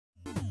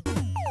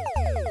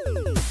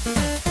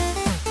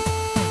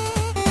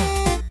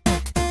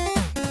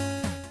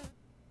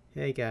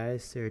Hey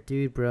guys,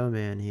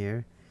 SirDudeBroMan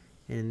here.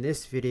 In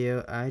this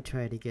video, I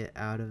try to get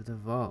out of the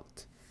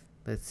vault.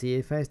 Let's see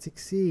if I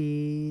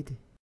succeed.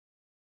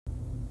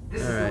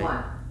 This is the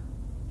one.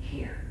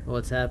 Here.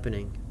 What's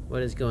happening?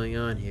 What is going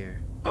on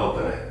here?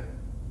 Open it.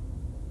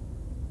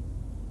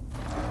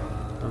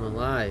 I'm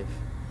alive.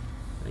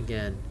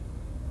 Again.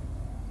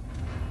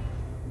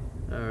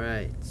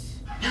 Alright. Is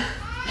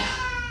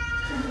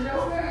it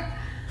over?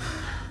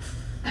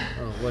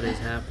 Oh, what is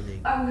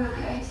happening? Are we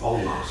okay?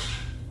 Almost.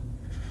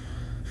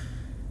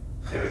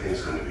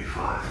 Everything's going to be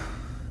fine.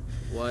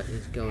 What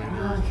is going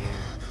on here?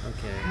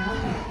 Okay.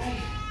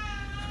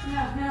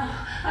 No,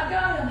 I've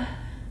got him.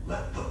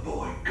 Let the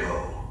boy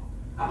go.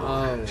 I'm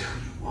only going to tell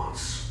you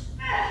once.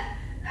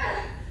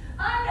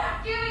 I'm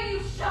not giving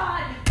you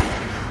Sean.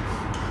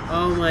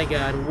 Oh my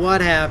god, what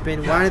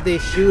happened? Why did they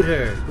shoot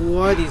her? Who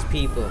are these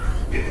people?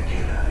 Get the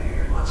kid out of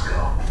here and let's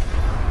go.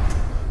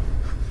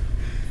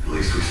 At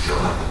least we still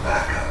have the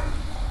backup.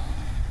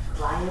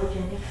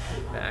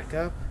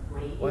 Backup?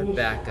 What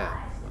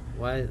backup?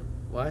 What?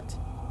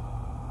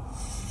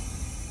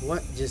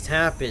 What just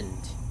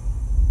happened?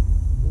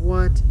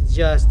 What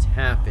just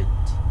happened?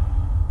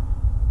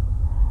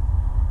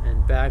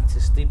 And back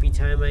to sleepy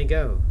time I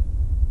go.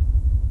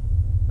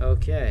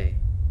 Okay.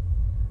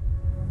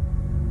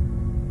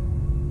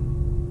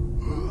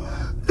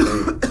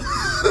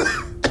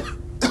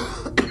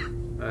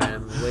 Alright,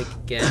 I'm awake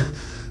again.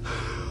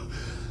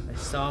 I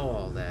saw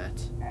all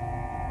that.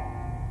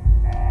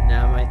 And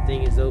now my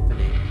thing is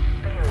opening.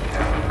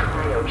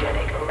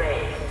 Cryogenic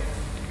array.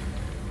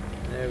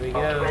 There we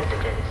All go.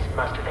 residents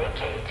must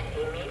vacate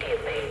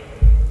immediately.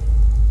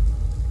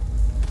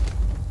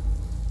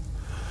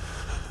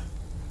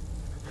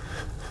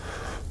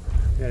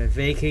 Gotta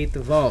vacate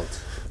the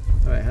vault.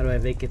 Alright, how do I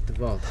vacate the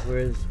vault?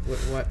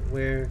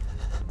 Where?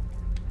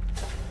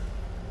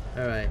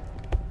 Alright.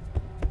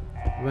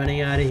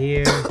 Running out of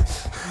here.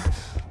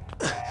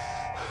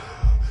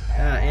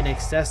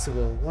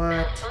 Inaccessible. What?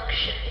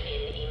 Malfunction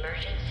in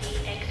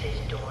emergency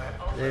exit door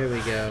open. There we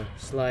go.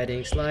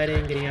 Sliding,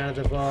 getting out of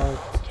the vault.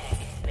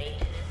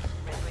 Maintenance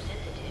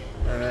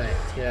representative. Alright,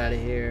 let's get out of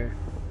here.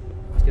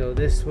 Let's go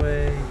this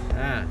way.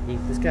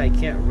 This guy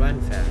can't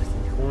run fast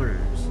in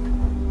corners.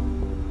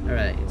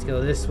 Alright, let's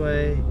go this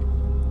way.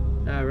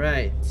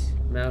 Alright.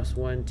 Mouse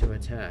 1 to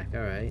attack.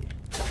 Alright.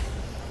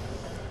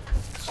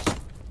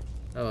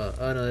 Oh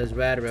no, there's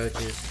rad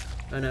roaches.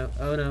 Oh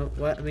no,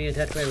 what? I'm being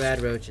attacked by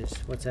rad roaches.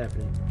 What's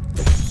happening?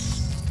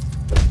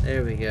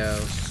 There we go.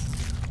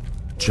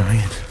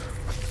 Giant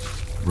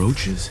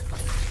roaches?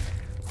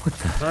 What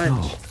the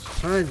hell?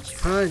 Punch!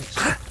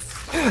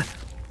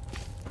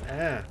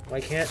 Why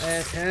can't I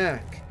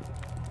attack?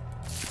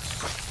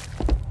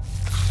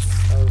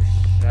 Oh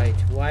shite,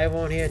 why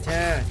won't he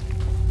attack?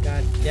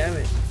 God damn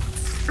it.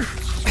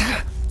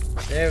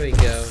 There we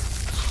go.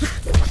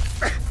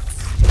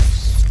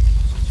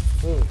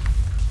 Ooh.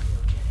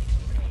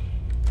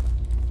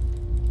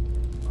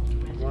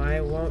 Why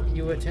won't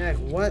you attack?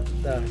 What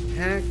the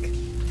heck?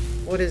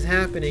 What is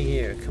happening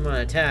here? Come on,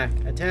 attack!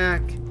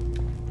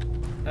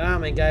 Ah,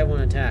 my guy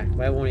won't attack.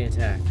 Why won't he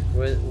attack?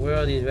 Where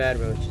are these rad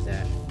roaches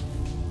at?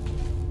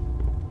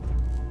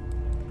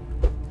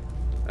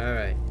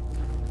 Alright.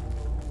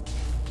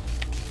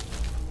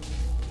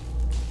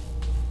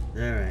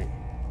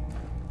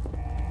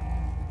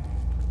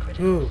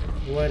 Ooh,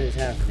 what is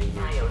happening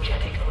here?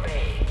 Cryogenic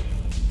array.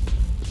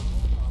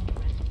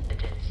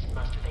 Residents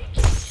must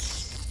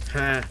vacate.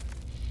 Ha!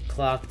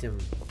 Clocked him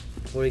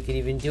before he could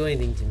even do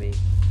anything to me.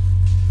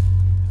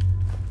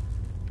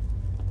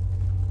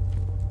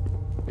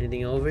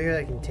 Anything over here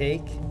I can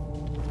take?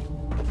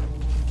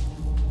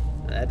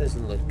 That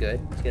doesn't look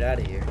good. Let's get out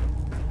of here.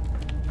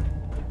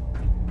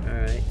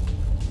 Alright.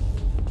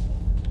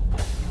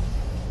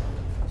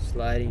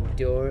 Sliding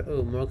door.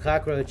 Oh, more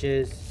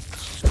cockroaches.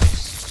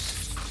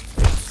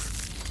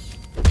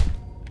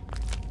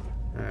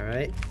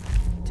 Alright.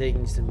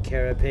 Taking some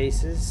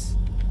carapaces.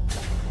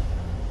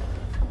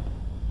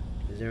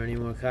 Is there any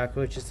more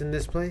cockroaches in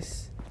this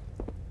place?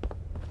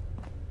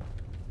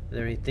 Are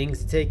there any things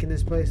to take in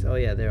this place? Oh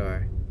yeah, there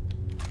are.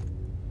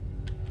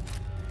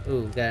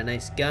 Ooh, got a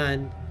nice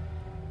gun.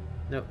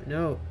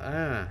 No.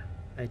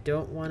 I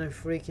don't want to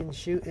freaking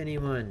shoot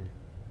anyone.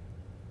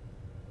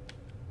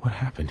 What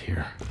happened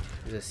here?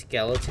 There's a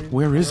skeleton?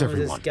 Where is How long has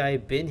everyone? this guy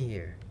been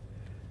here?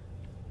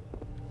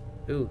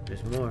 Ooh,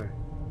 there's more.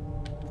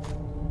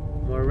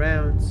 More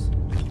rounds.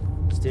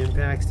 Stim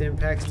pack.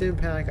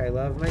 I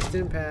love my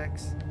stim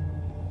packs.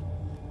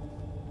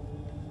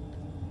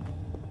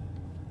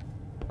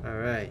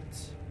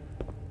 Alright.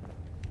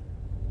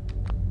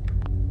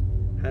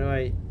 How do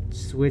I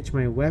switch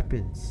my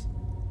weapons?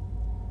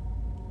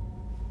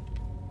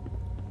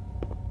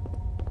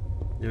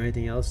 Is there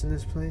anything else in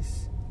this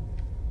place?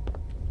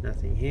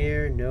 Nothing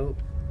here.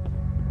 Nope.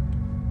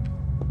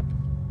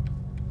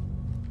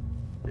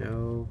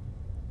 No.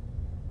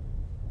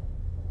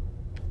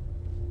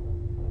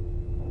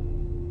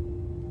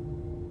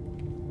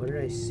 What did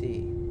I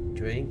see?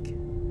 Drink?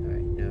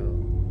 Alright, no.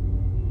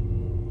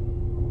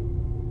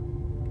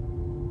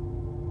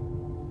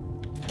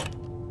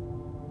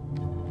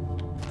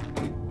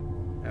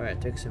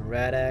 took some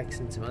rat axe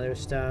and some other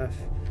stuff.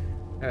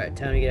 Alright,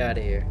 time to get out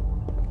of here.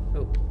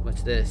 Oh,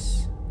 what's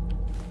this?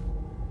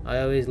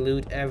 I always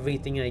loot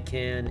everything I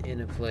can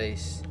in a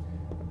place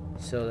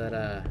so that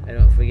I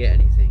don't forget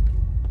anything.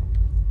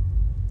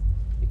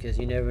 Because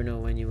you never know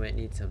when you might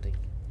need something.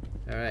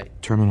 Alright.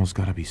 Terminal's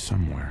gotta be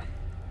somewhere.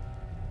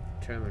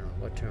 Terminal.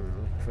 What terminal?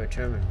 Looking for a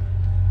terminal.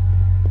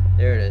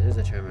 There it is. There's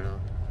a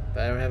terminal.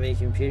 But I don't have any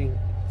computing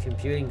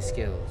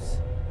skills.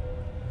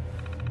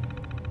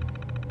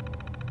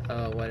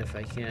 Oh, what if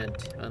I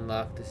can't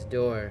unlock this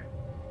door?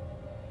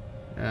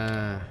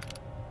 There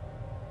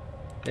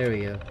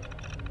we go.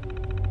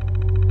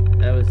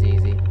 That was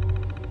easy.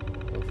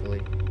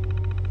 Hopefully.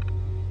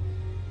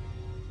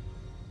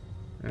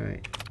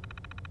 Alright.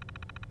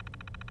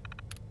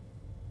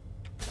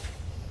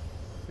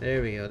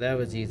 There we go. That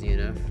was easy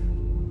enough.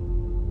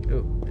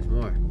 Oh, there's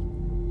more.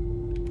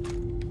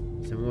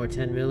 Some more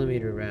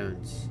 10mm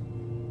rounds.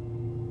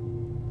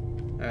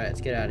 Alright,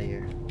 let's get out of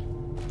here.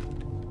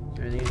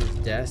 Anything in this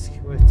desk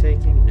worth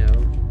taking? No.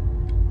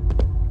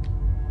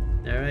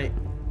 Alright.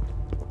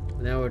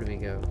 Now where do we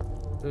go?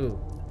 Ooh.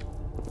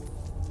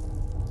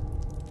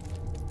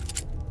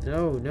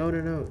 No, no,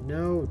 no, no,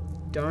 no.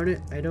 Darn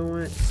it. I don't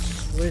want to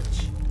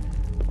switch.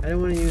 I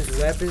don't want to use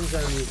weapons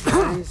on these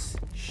guys.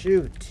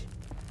 Shoot.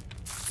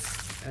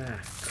 Ah,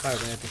 crap.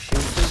 I have to shoot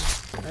them?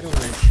 I don't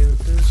want to shoot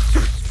them.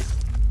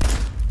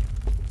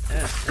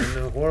 Ah,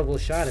 I'm a horrible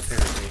shot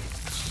apparently.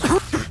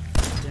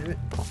 Damn it.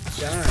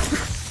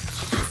 Die.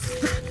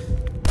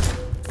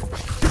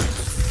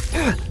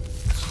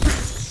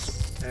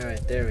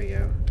 Alright, there we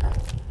go.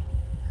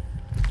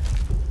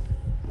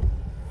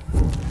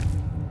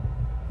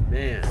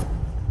 Man.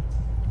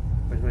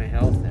 Where's my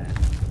health at?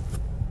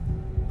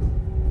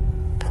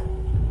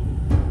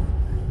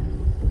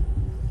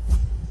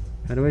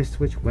 How do I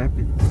switch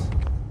weapons?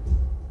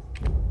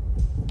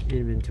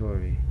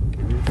 Inventory.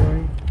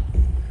 Inventory?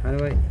 How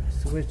do I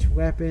switch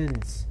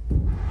weapons?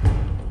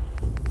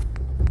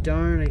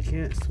 Darn, I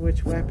can't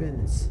switch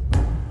weapons.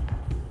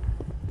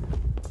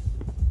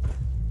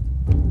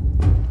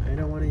 I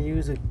don't want to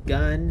use a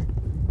gun.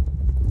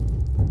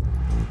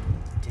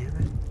 Damn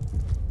it.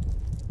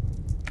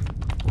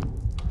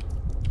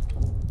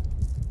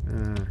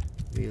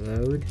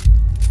 Reload.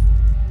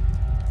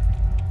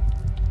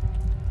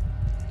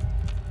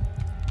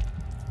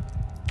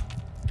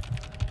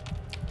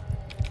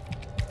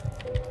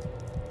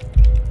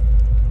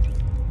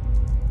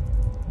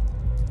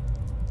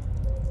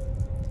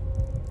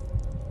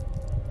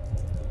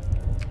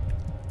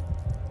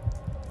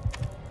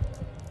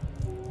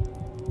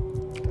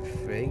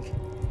 Frig.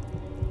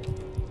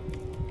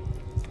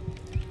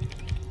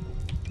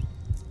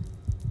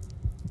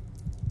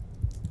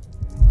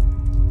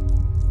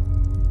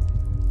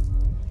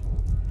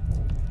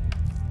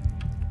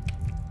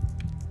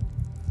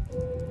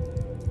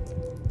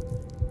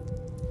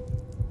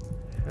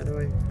 How do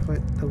I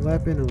put the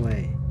weapon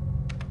away?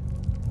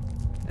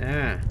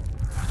 Ah.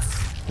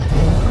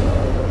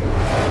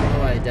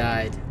 Oh, I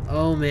died.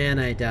 Oh man,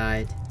 I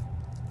died.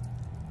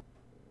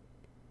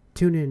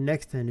 Tune in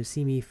next time to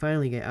see me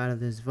finally get out of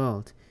this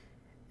vault.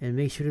 And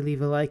make sure to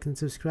leave a like and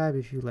subscribe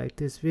if you liked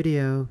this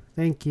video.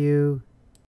 Thank you.